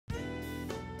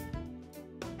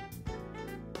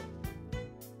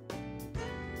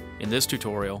In this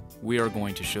tutorial, we are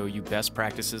going to show you best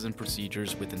practices and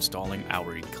procedures with installing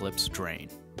our Eclipse Drain.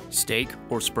 Stake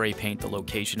or spray paint the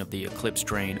location of the Eclipse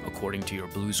Drain according to your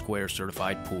Blue Square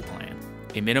certified pool plan.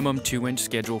 A minimum 2-inch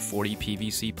Schedule 40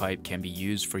 PVC pipe can be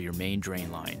used for your main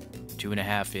drain line.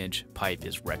 2.5-inch pipe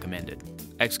is recommended.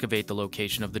 Excavate the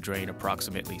location of the drain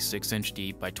approximately 6 inch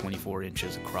deep by 24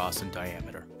 inches across in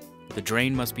diameter. The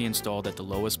drain must be installed at the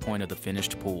lowest point of the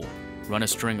finished pool. Run a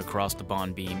string across the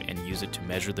bond beam and use it to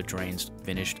measure the drain's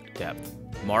finished depth.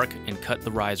 Mark and cut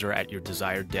the riser at your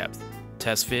desired depth.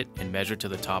 Test fit and measure to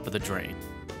the top of the drain.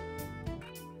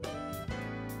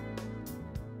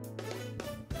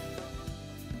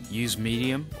 Use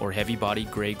medium or heavy body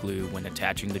gray glue when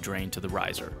attaching the drain to the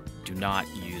riser. Do not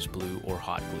use blue or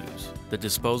hot glues. The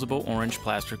disposable orange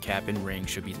plaster cap and ring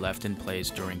should be left in place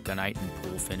during gunite and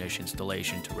pool finish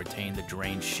installation to retain the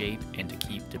drain's shape and to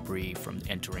keep debris from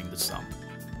entering the sump.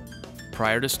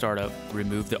 Prior to startup,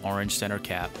 remove the orange center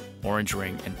cap, orange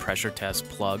ring, and pressure test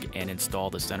plug and install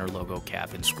the center logo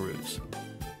cap and screws.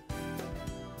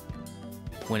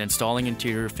 When installing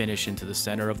interior finish into the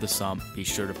center of the sump, be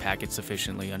sure to pack it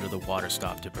sufficiently under the water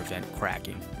stop to prevent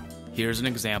cracking. Here's an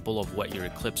example of what your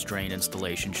Eclipse Drain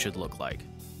installation should look like.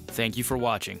 Thank you for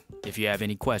watching. If you have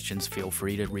any questions, feel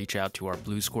free to reach out to our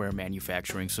Blue Square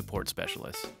Manufacturing Support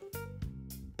Specialist.